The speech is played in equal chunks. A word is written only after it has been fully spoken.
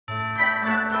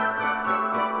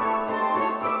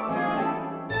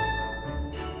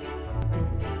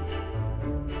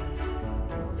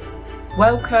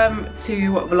Welcome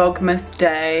to Vlogmas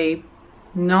day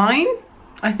 9,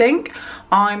 I think.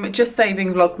 I'm just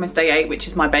saving Vlogmas day 8, which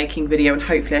is my baking video, and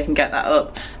hopefully I can get that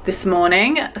up this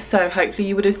morning. So hopefully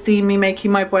you would have seen me making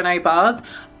my bueno bars.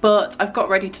 But I've got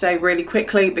ready today really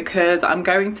quickly because I'm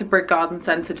going to Brigg Garden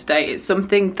Centre today. It's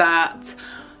something that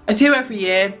I do every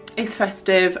year. It's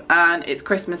festive and it's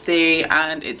Christmassy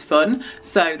and it's fun.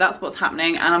 So that's what's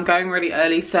happening, and I'm going really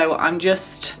early, so I'm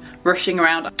just rushing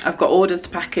around. I've got orders to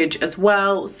package as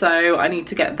well, so I need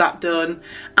to get that done,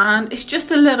 and it's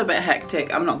just a little bit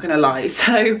hectic, I'm not gonna lie.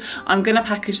 So I'm gonna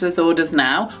package those orders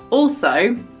now.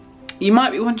 Also, you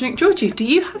might be wondering, Georgie, do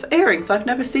you have earrings? I've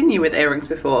never seen you with earrings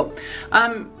before.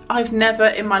 I've never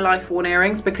in my life worn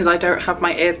earrings because I don't have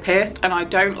my ears pierced, and I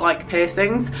don't like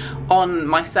piercings on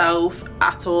myself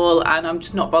at all, and I'm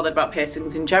just not bothered about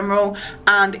piercings in general,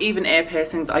 and even ear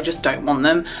piercings, I just don't want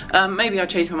them. Maybe I'll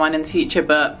change my mind in the future,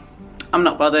 but I'm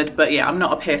not bothered. But yeah, I'm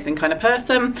not a piercing kind of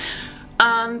person.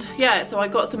 And yeah, so I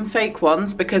got some fake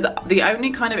ones because the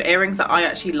only kind of earrings that I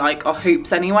actually like are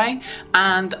hoops anyway,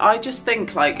 and I just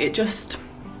think like it just,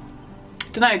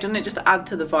 don't know, doesn't it just add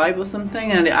to the vibe or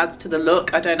something, and it adds to the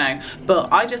look? I don't know, but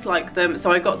I just like them.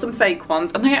 So I got some fake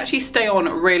ones, and they actually stay on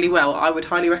really well. I would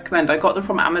highly recommend. I got them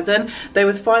from Amazon. They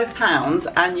was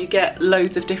 £5, and you get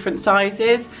loads of different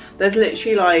sizes. There's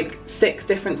literally like 6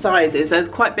 different sizes. There's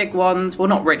quite big ones, well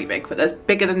not really big, but there's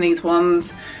bigger than these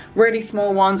ones, really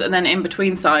small ones, and then in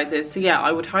between sizes. So yeah,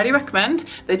 I would highly recommend.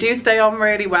 They do stay on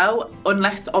really well,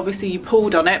 unless obviously you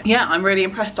pulled on it. Yeah, I'm really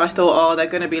impressed. I thought, oh, they're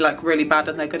gonna be like really bad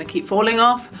and they're gonna keep falling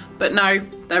off, but no,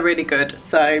 they're really good.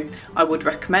 So I would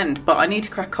recommend, but I need to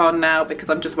crack on now because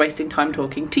I'm just wasting time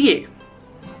talking to you.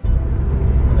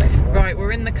 Right,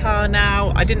 we're in the car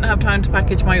now. I didn't have time to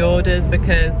package my orders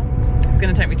because it's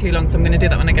gonna take me too long, so I'm gonna do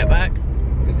that when I get back.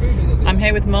 I'm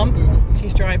here with Mum.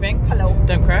 She's driving. Hello.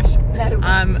 Don't crash. Hello.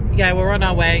 Yeah, we're on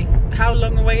our way. How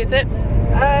long away is it?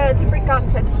 To Brigg Garden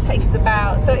Centre will take us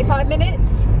about 35 minutes.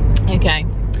 Okay.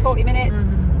 40 minutes.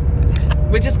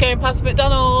 We're just going past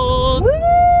McDonald's.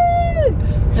 Woo!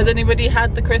 Has anybody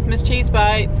had the Christmas cheese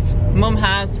bites? Mum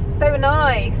has. They were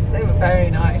nice. They were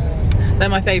very nice. They're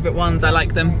my favourite ones. I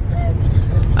like them.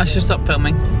 I should stop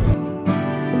filming.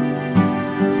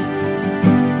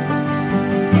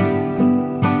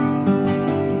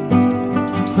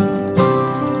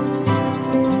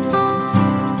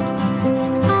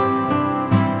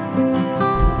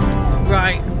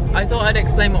 I thought I'd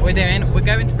explain what we're doing. We're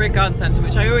going to Brigg Garden Centre,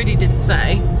 which I already did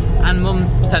say, and Mum's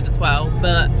said as well,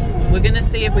 but we're gonna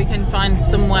see if we can find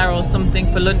somewhere or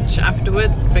something for lunch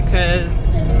afterwards, because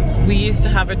we used to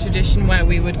have a tradition where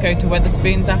we would go to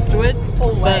Wetherspoons afterwards.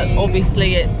 Always. But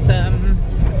obviously it's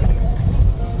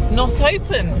not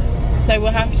open, so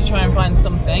we'll have to try and find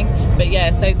something. But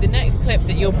yeah, so the next clip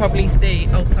that you'll probably see,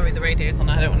 oh sorry, the radio's on,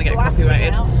 I don't want to get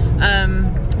copyrighted.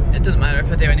 It doesn't matter if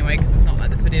I do anyway, because it's not like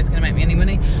this video is going to make me any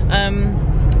money.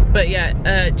 But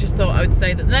yeah, just thought I would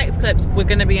say that the next clips, we're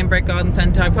going to be in Brigg Garden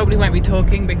Centre. I probably won't be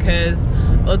talking because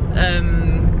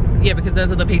yeah, because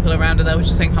there's other people around and they'll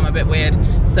just think I'm a bit weird.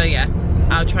 So yeah,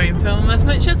 I'll try and film as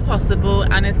much as possible,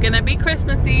 and it's going to be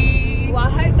Christmassy. Well, I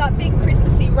hope that big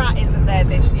Christmassy rat isn't there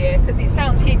this year, because it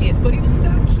sounds hideous, but it was so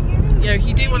cute. Yeah, if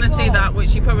you do want to see that,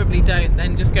 which you probably don't,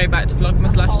 then just go back to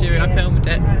Vlogmas last year. Yeah. I filmed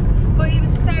it. Yeah. But it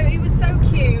was so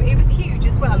cute. It was huge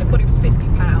as well, but it was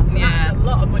 £50. Yeah, that's a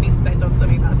lot of money to spend on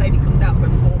something that only comes out for a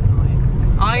fortnight.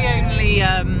 I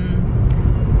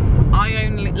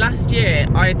only last year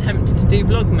I attempted to do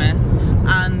Vlogmas,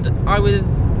 and I was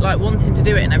like wanting to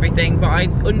do it and everything, but I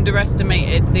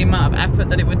underestimated the amount of effort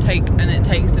that it would take and it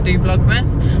takes to do Vlogmas.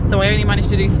 So I only managed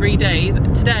to do 3 days.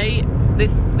 Today,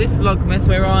 this Vlogmas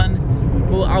we're on.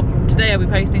 Well, today I'll be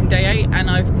posting day 8, and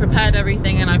I've prepared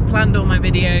everything and I've planned all my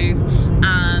videos,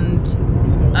 and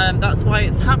that's why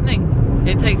it's happening.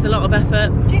 It takes a lot of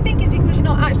effort. Do you think it's because you're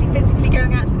not actually physically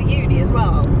going out to the uni as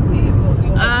well?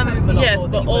 Yes,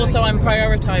 but also I'm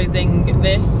prioritising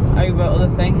this over other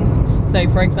things. So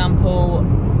for example,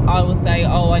 I will say,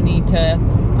 oh, I need to,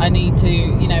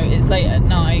 you know, it's late at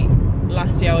night.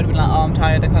 Last year I would have been like, oh, I'm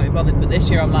tired, I can't be bothered. But this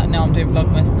year I'm like, no, I'm doing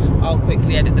Vlogmas. I'll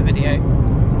quickly edit the video.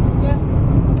 Yeah.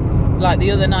 Like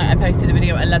the other night I posted a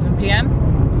video at 11 PM.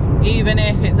 Even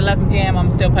if it's 11 PM,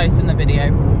 I'm still posting the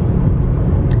video.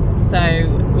 So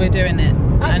we're doing it.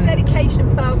 That's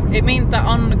dedication, folks. It means that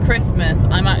on Christmas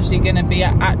I'm actually going to be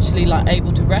like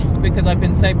able to rest, because I've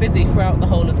been so busy throughout the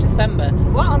whole of December.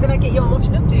 Well, I'm going to get you on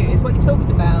washing up duties. What are you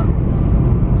talking about?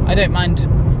 I don't mind.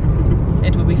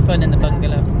 It will be fun in the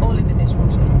bungalow. All in the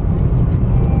dishwasher.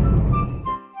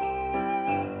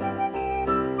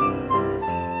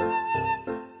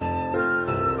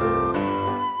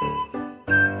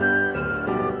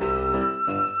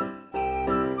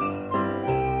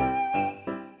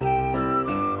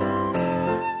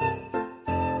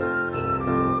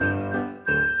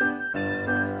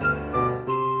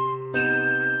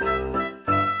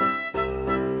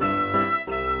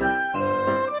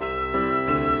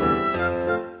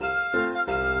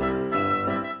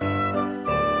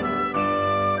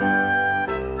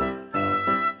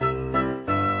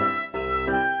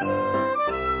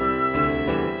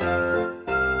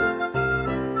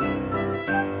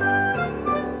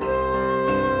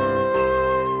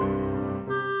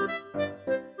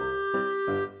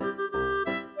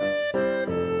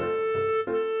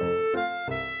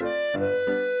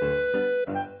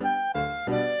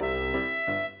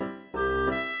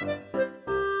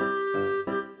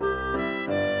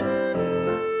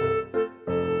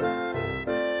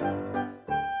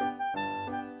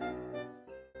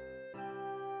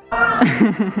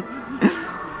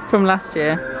 From last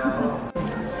year.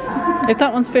 If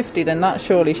that one's 50, then that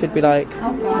surely should be like 20?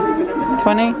 I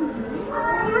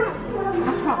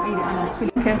can't read it, Anna.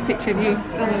 Should we take a picture of you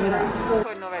running with us?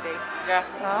 Already? Yeah.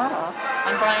 Oh.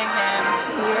 I'm buying him.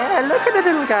 Yeah, look at the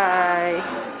little guy.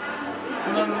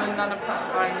 Mum and Nana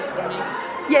buying this for me.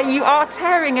 Yeah, you are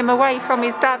tearing him away from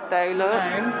his dad though, look.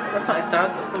 No, that's not his dad,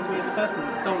 that's the weird person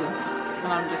that stole him.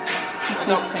 And I'm just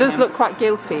adopting Does him. look quite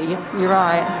guilty, you're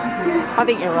right. I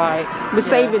think you're right. We're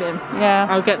saving him, yeah.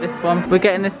 I'll get this one. We're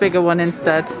getting this bigger one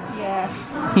instead. Yeah.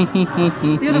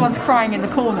 The other one's crying in the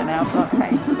corner now, but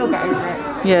hey, he'll get over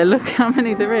it. Yeah, look how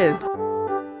many there is.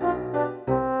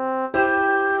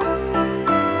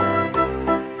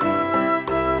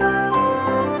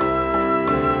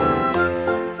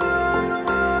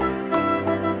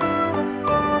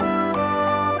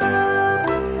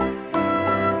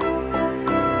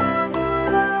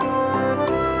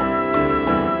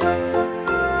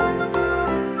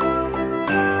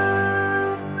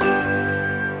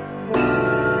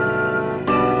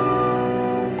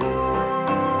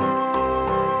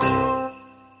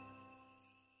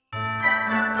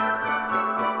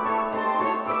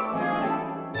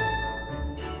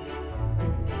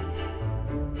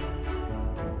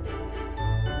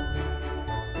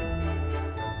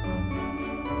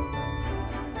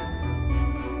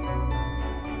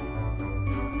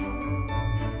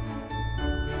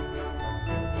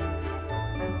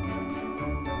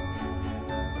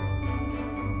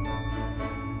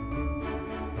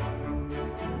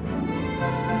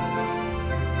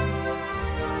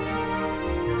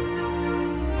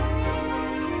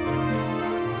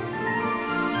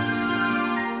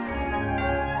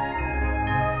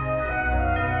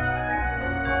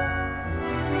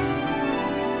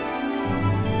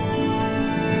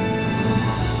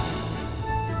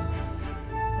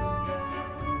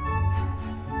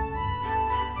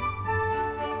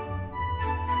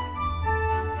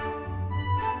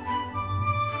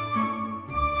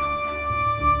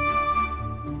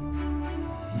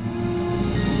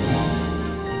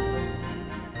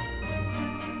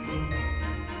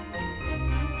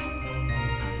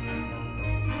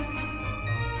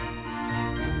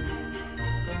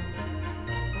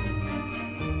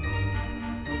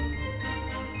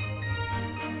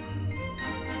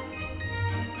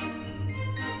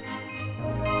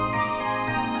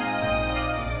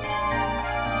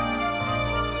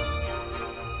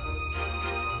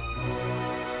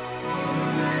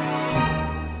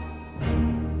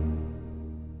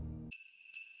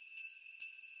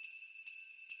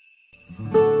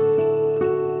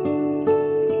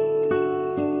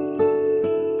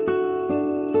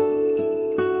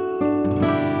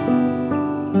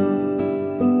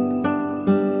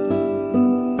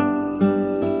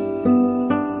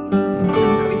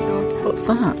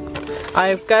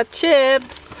 I've got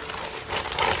chips.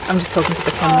 I'm just talking to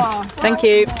the camera. Oh, thank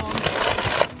you.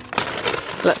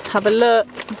 Let's have a look.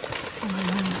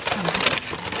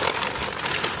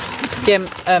 Yeah,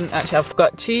 actually I've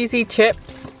got cheesy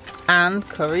chips and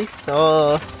curry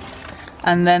sauce.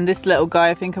 And then this little guy,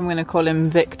 I think I'm going to call him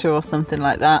Victor or something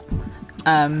like that.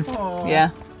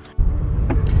 Yeah.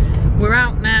 We're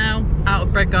out now, out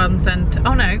of Brigg Garden Centre.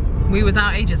 Oh no, we was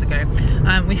out ages ago.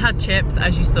 We had chips,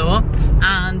 as you saw,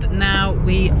 and now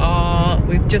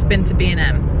we've just been to B&M,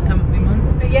 haven't we,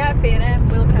 Mum? Yeah, B&M,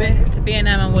 Wilco's. Been to B&M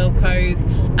and Wilco's,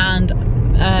 and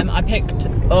I picked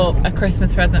up a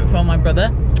Christmas present for my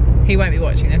brother. He won't be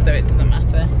watching this, so it doesn't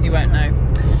matter, he won't know.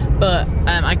 But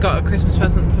I got a Christmas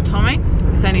present for Tommy.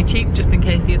 It's only cheap, just in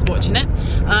case he is watching it.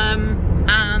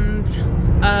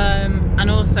 And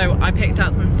also I picked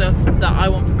out some stuff that I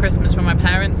want for Christmas from my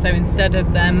parents, so instead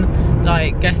of them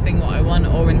like guessing what I want,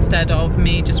 or instead of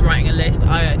me just writing a list,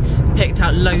 I picked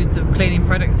out loads of cleaning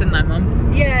products, didn't I,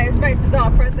 Mum? Yeah, it was a very bizarre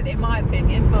present in my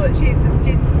opinion, but she's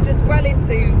just well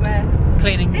into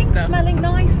cleaning stuff. Smelling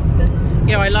nice. And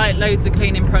yeah, I like loads of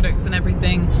cleaning products and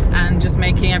everything, and just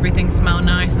making everything smell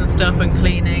nice and stuff, and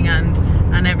cleaning and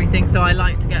everything, so I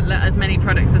like to get as many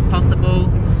products as possible.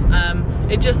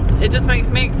 It just makes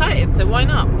me excited, so why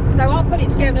not? So I'll put it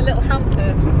together in a little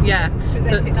hamper. Yeah.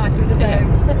 Present it nice with a bow.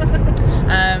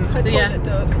 So yeah.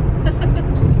 Duck.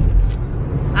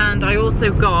 And I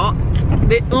also got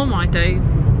all my days.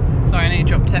 Sorry, I nearly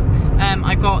dropped it.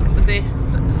 I got this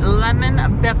lemon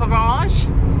beverage.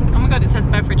 Oh my god, it says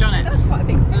beverage on it. That's quite a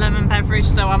big tip. Lemon beverage,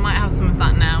 so I might have some of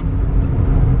that now.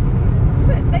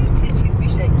 But those tins used to be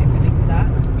shaped differently to that.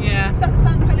 Yeah. Is that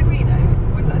San Pellegrino,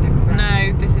 or is that a different brand?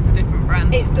 No, this is a different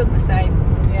brand. It's done the same.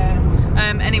 Yeah.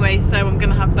 Anyway, so I'm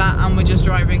gonna have that, and we're just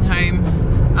driving home.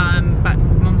 But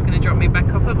Mum's gonna drop me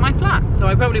back off at my flat, so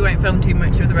I probably won't film too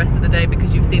much of the rest of the day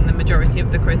because you've seen the majority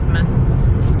of the Christmas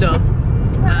stuff.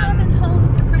 Driving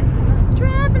home for Christmas.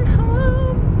 Driving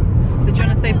home. So do you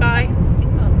want to say bye?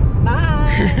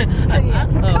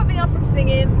 Bye. Cut me off from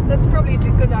singing. That's probably a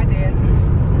good idea.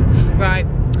 Right.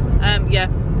 Yeah.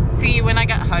 See you when I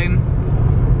get home.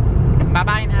 Bye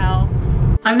bye now.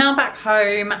 I'm now back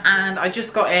home and I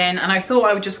just got in and I thought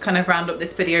I would just kind of round up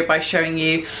this video by showing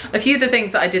you a few of the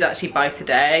things that I did actually buy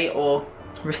today or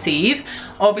receive.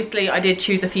 Obviously I did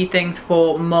choose a few things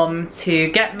for mum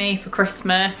to get me for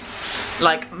Christmas,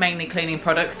 like mainly cleaning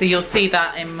products, so you'll see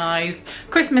that in my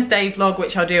Christmas Day vlog,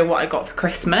 which I'll do what I got for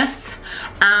Christmas.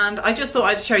 And I just thought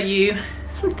I'd show you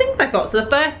some things I got. So the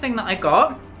first thing that I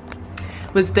got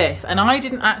was this, and I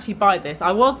didn't actually buy this,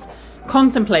 I was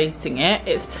contemplating it.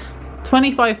 It's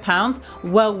 £25,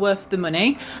 well worth the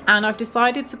money, and I've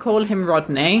decided to call him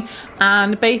Rodney.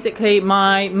 And basically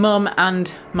my mum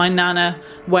and my nana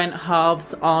went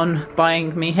halves on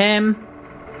buying me him,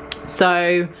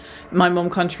 so my mum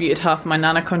contributed half, my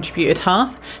nana contributed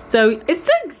half, so it's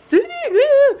so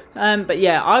exciting. But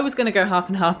yeah, I was gonna go half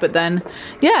and half, but then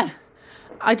yeah,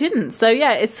 I didn't. So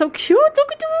yeah, it's so cute.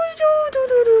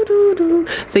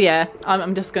 So yeah,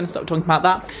 I'm just gonna stop talking about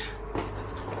that.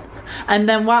 And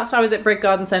then whilst I was at Brigg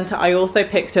Garden Centre, I also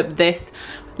picked up this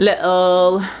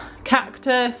little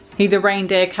cactus. He's a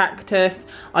reindeer cactus.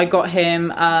 I got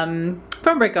him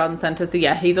from Brigg Garden Centre, so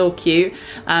yeah, he's all cute,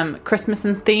 Christmas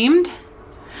and themed.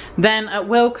 Then at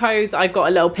Wilko's I got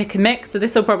a little pick and mix, so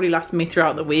this will probably last me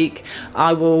throughout the week.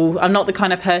 I'm not the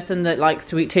kind of person that likes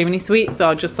to eat too many sweets, so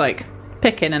I'll just like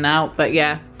pick in and out, but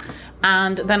yeah.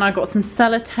 And then I got some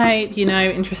sellotape, you know,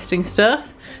 interesting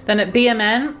stuff. Then at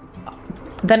B&M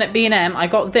I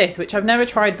got this, which I've never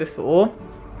tried before.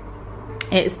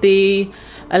 It's the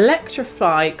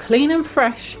Electrify Clean and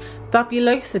Fresh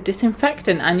Fabulosa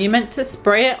disinfectant, and you're meant to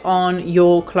spray it on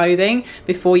your clothing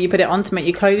before you put it on to make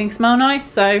your clothing smell nice.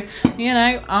 So, you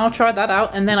know, I'll try that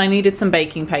out. And then I needed some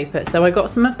baking paper, so I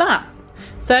got some of that.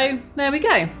 So there we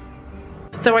go.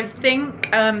 So I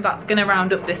think that's gonna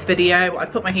round up this video. I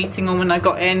put my heating on when I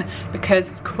got in because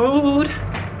it's cold.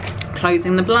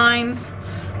 Closing the blinds.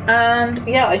 And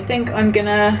yeah, I think I'm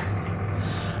gonna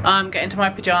get into my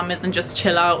pajamas and just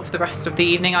chill out for the rest of the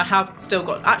evening. I have still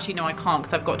got, actually no I can't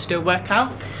because I've got to do a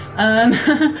workout.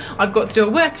 I've got to do a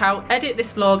workout, edit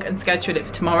this vlog and schedule it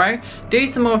for tomorrow, do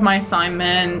some more of my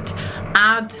assignment,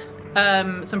 add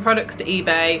some products to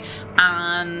eBay,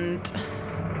 and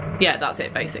yeah, that's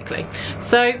it basically.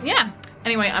 So yeah,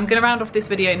 anyway, I'm gonna round off this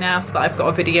video now so that I've got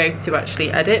a video to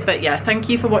actually edit. But yeah, thank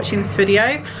you for watching this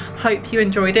video. Hope you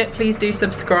enjoyed it. Please do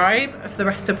subscribe for the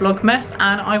rest of Vlogmas,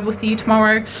 and I will see you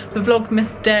tomorrow for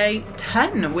Vlogmas Day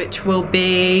 10, which will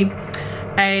be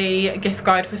a gift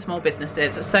guide for small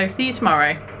businesses. So see you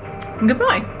tomorrow, and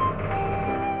goodbye.